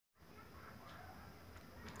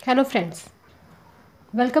Hello friends,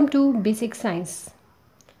 welcome to Basic Science.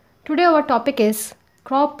 Today our topic is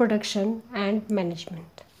crop production and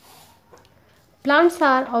management. Plants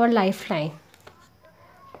are our lifeline.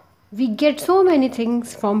 We get so many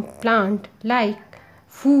things from plant like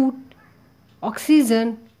food,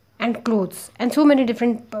 oxygen and clothes and so many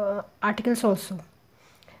different articles also.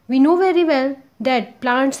 We know very well that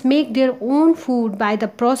plants make their own food by the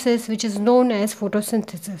process which is known as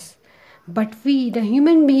photosynthesis. But we, the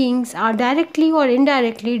human beings, are directly or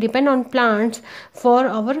indirectly depend on plants for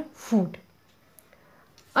our food.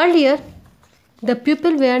 Earlier, the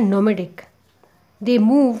people were nomadic. They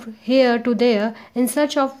moved here to there in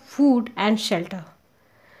search of food and shelter.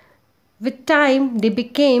 With time, they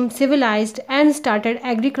became civilized and started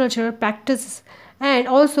agricultural practices, and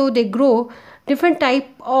also they grow different type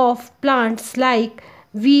of plants like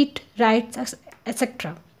wheat, rice,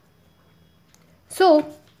 etc.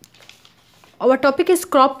 So, our topic is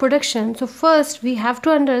crop production. So first we have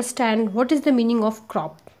to understand what is the meaning of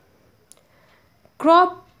crop.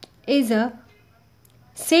 Crop is a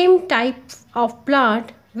same type of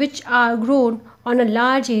plant which are grown on a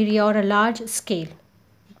large area or a large scale.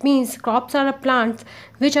 It means crops are plants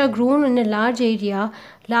which are grown in a large area,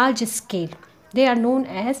 large scale. They are known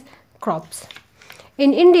as crops.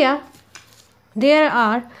 In India, there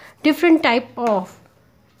are different type of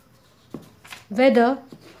weather.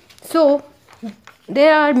 So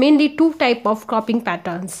there are mainly two type of cropping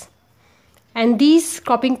patterns, and these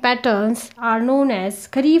cropping patterns are known as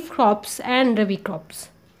Kharif crops and Rabi crops.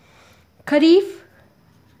 Kharif,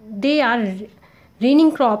 they are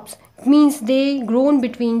raining crops. It means they grown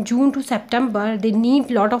between June to September. They need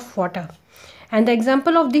lot of water, and the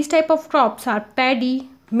example of these type of crops are paddy,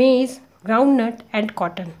 maize, groundnut and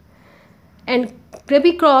cotton. And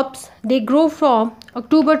Rabi crops, they grow from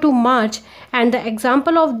October to March, and the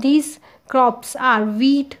example of these crops are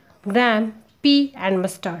wheat, gram, pea and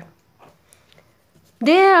mustard.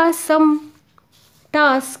 There are some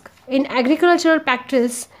tasks in agricultural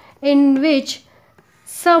practice in which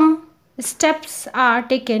some steps are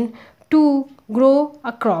taken to grow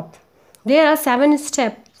a crop. There are 7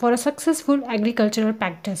 steps for a successful agricultural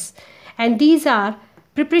practice, and these are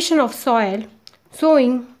preparation of soil,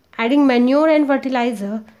 sowing, adding manure and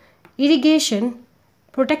fertilizer, irrigation,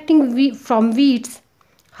 protecting from weeds,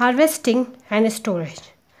 harvesting and storage.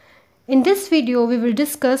 In this video we will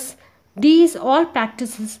discuss these all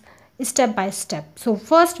practices step by step. So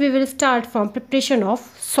first we will start from preparation of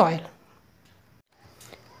soil.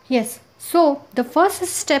 Yes, so the first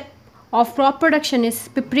step of crop production is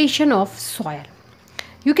preparation of soil.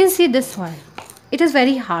 You can see this soil. It is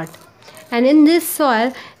very hard, and in this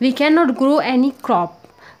soil we cannot grow any crop.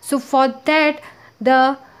 So for that,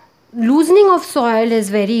 the loosening of soil is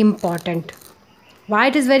very important. Why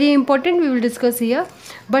it is very important, we will discuss here.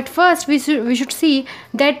 But first we should see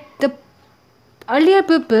that the earlier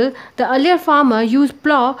people, the earlier farmer used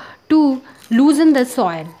plow to loosen the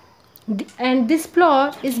soil. And this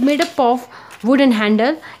plow is made up of wooden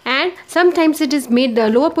handle, and sometimes it is made, the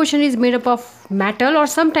lower portion is made up of metal, or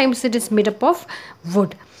sometimes it is made up of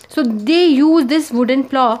wood. So they use this wooden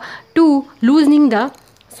plow to loosening the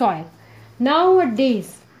soil.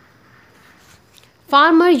 Nowadays,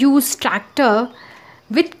 farmer use tractor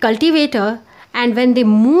with cultivator, and when they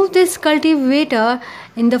move this cultivator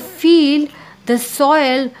in the field, the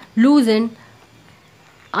soil loosen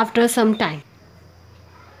after some time.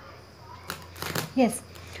 Yes,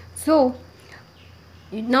 so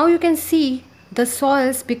now you can see the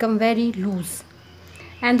soils become very loose,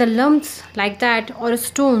 and the lumps like that or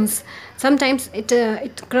stones, sometimes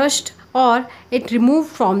it crushed or it removed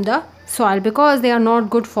from the soil because they are not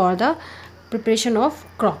good for the preparation of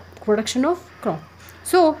crop, production of crop.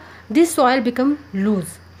 So this soil become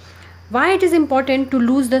loose. Why it is important to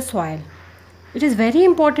lose the soil? It is very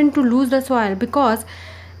important to lose the soil because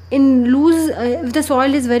if the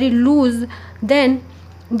soil is very loose, then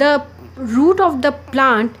the root of the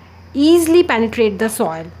plant easily penetrate the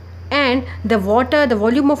soil, and the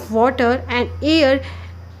volume of water and air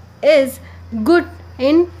is good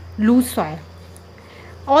in loose soil.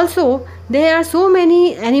 Also, there are so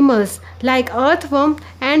many animals like earthworm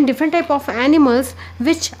and different type of animals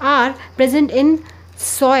which are present in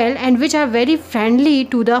soil and which are very friendly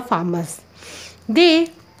to the farmers.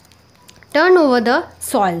 They turn over the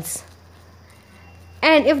soils,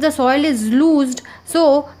 and if the soil is loosed,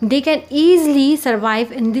 so they can easily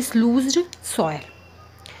survive in this loosed soil.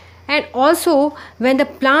 And also, when the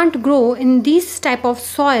plant grow in these type of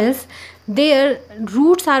soils, their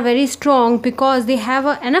roots are very strong because they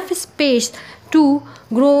have enough space to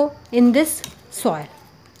grow in this soil.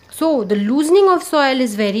 So the loosening of soil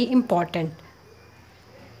is very important.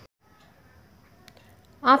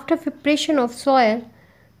 After preparation of soil,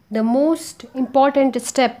 the most important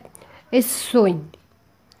step is sowing.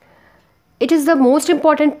 It is the most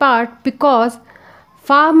important part because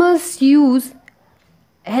farmers use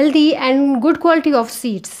healthy and good quality of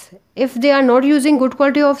seeds. If they are not using good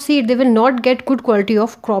quality of seed, they will not get good quality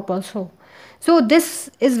of crop also. So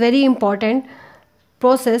this is very important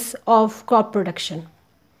process of crop production.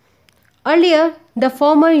 Earlier, the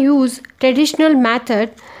farmer used traditional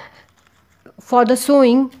method for the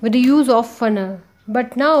sowing with the use of funnel,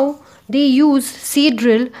 but now they use seed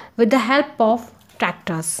drill with the help of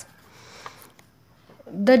tractors.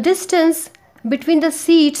 The distance between the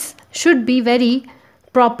seeds should be very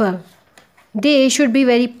proper. They should be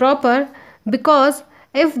very proper because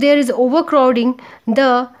if there is overcrowding,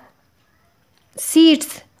 the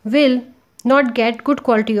seeds will not get good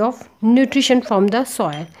quality of nutrition from the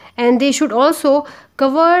soil, and they should also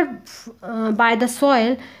cover by the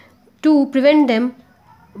soil to prevent them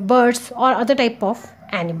birds or other type of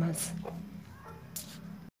animals.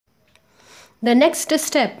 The next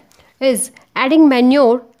step is adding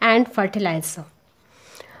manure and fertilizer.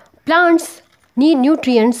 Plants need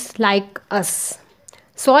nutrients like us.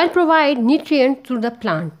 Soil provides nutrients to the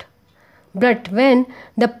plant. But when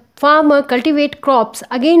the farmer cultivates crops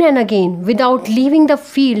again and again without leaving the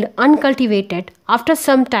field uncultivated, after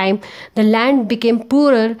some time the land became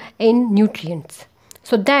poorer in nutrients.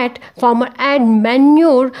 So that farmer add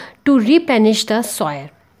manure to replenish the soil.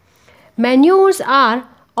 Manures are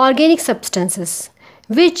organic substances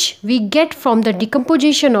which we get from the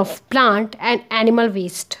decomposition of plant and animal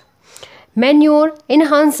waste. Manure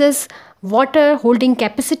enhances water holding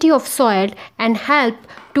capacity of soil and help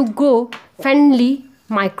to grow friendly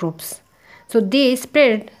microbes. So they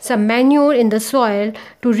spread some manure in the soil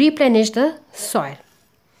to replenish the soil.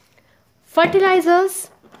 Fertilizers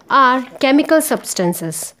are chemical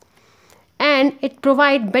substances and it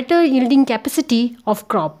provides better yielding capacity of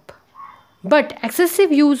crop. But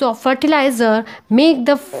excessive use of fertilizer make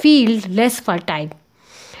the field less fertile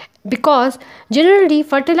because generally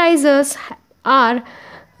fertilizers are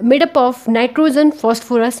made up of nitrogen,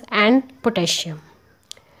 phosphorus and potassium.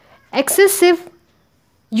 Excessive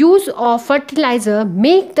use of fertilizer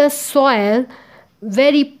make the soil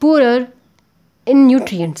very poorer in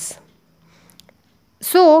nutrients.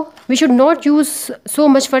 So we should not use so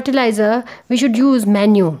much fertilizer, we should use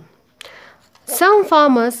manure. Some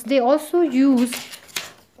farmers they also use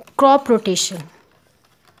crop rotation.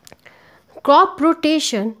 Crop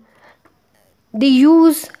rotation, they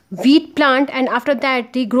use wheat plant and after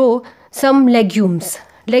that they grow some legumes.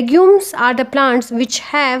 Legumes are the plants which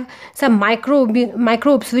have some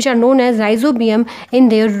microbes which are known as rhizobium in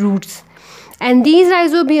their roots. And these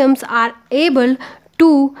rhizobiums are able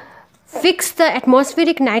to fix the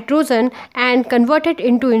atmospheric nitrogen and convert it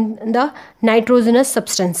into the nitrogenous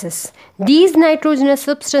substances. These nitrogenous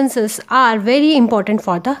substances are very important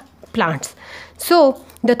for the plants. So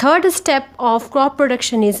the third step of crop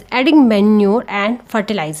production is adding manure and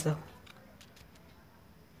fertilizer.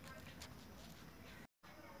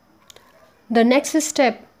 The next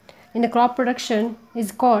step in the crop production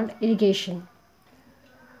is called irrigation.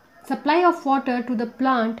 Supply of water to the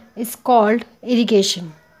plant is called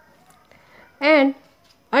irrigation. And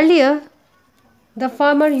earlier the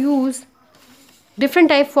farmer used different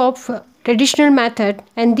type of traditional method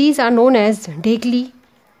and these are known as daily,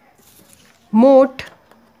 moat,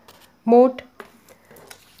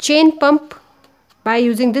 chain pump. By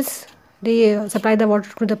using this they supply the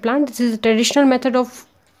water to the plant. This is a traditional method of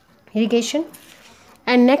irrigation.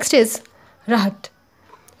 And next is rahat.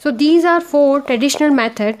 So these are 4 traditional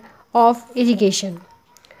method of irrigation.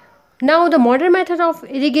 Now the modern method of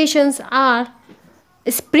irrigations are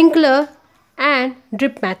sprinkler and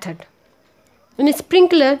drip method. In a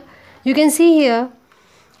sprinkler you can see here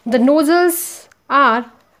the nozzles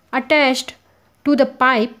are attached to the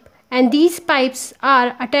pipe and these pipes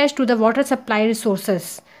are attached to the water supply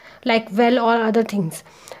resources like well or other things.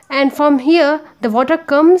 And from here the water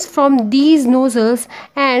comes from these nozzles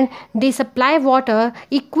and they supply water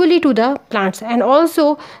equally to the plants, and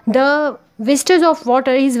also the wastage of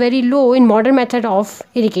water is very low in modern method of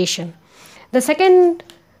irrigation. The second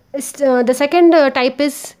type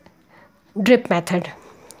is drip method.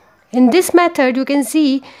 In this method you can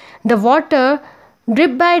see the water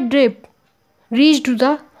drip by drip reach to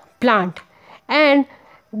the plant, and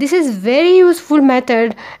this is very useful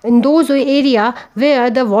method in those area where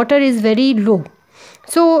the water is very low.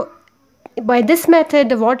 So by this method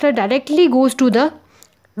the water directly goes to the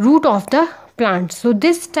root of the plant. So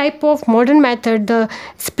this type of modern method, the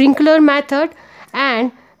sprinkler method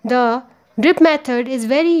and the drip method, is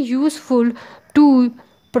very useful to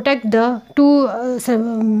save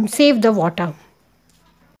the water.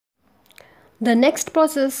 The next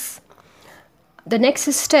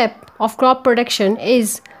step of crop protection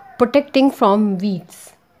is protecting from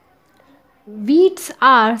weeds. Weeds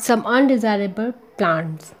are some undesirable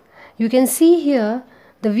plants. You can see here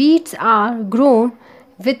the weeds are grown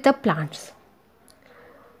with the plants.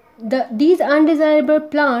 These undesirable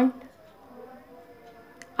plants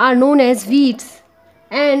are known as weeds,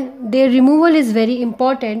 and their removal is very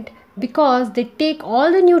important because they take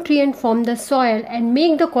all the nutrient from the soil and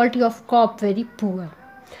make the quality of crop very poor.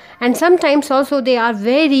 And sometimes also they are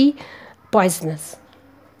very poisonous.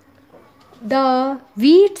 The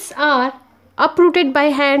weeds are uprooted by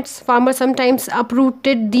hands. Farmers sometimes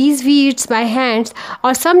uprooted these weeds by hands,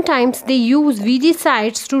 or sometimes they use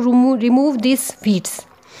weedicides to remove these weeds.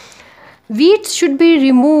 Weeds should be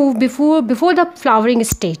removed before the flowering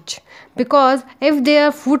stage, because if their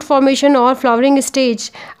fruit formation or flowering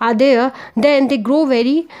stage are there, then they grow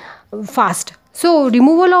very fast. So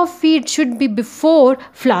removal of weeds should be before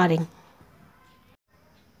flowering.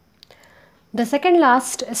 The second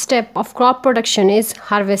last step of crop production is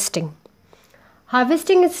harvesting.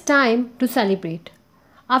 Harvesting is time to celebrate.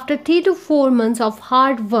 After 3 to 4 months of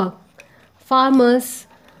hard work, farmers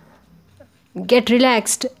get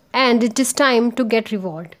relaxed and it is time to get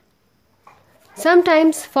reward.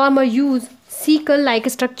 Sometimes farmers use sickle-like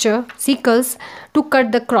sickles to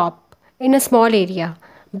cut the crop in a small area,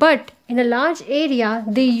 but in a large area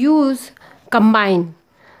they use combine.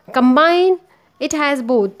 Combine, it has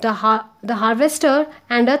both the harvester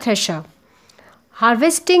and a thresher.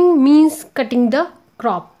 Harvesting means cutting the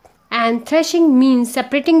crop, and threshing means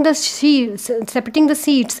separating the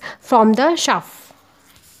seeds from the chaff.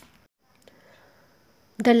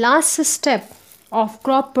 The last step of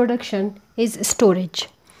crop production is storage.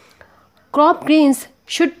 Crop grains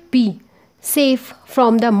should be safe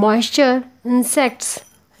from the moisture, insects,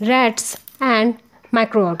 rats, and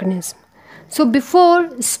microorganisms. So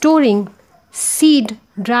before storing, seed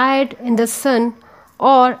dried in the sun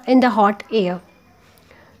or in the hot air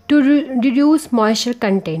to reduce moisture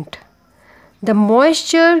content. The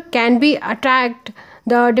moisture can be attract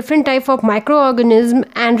the different type of microorganisms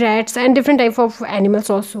and rats and different type of animals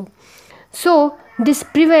also. So this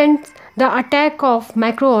prevents the attack of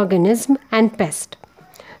microorganism and pest.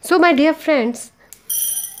 So my dear friends,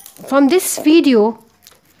 from this video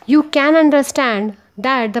you can understand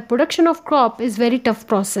that the production of crop is very tough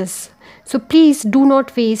process. So please do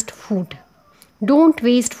not waste food. Don't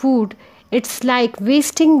waste food. It's like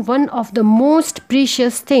wasting one of the most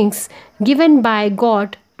precious things given by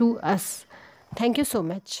God to us. Thank you so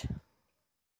much.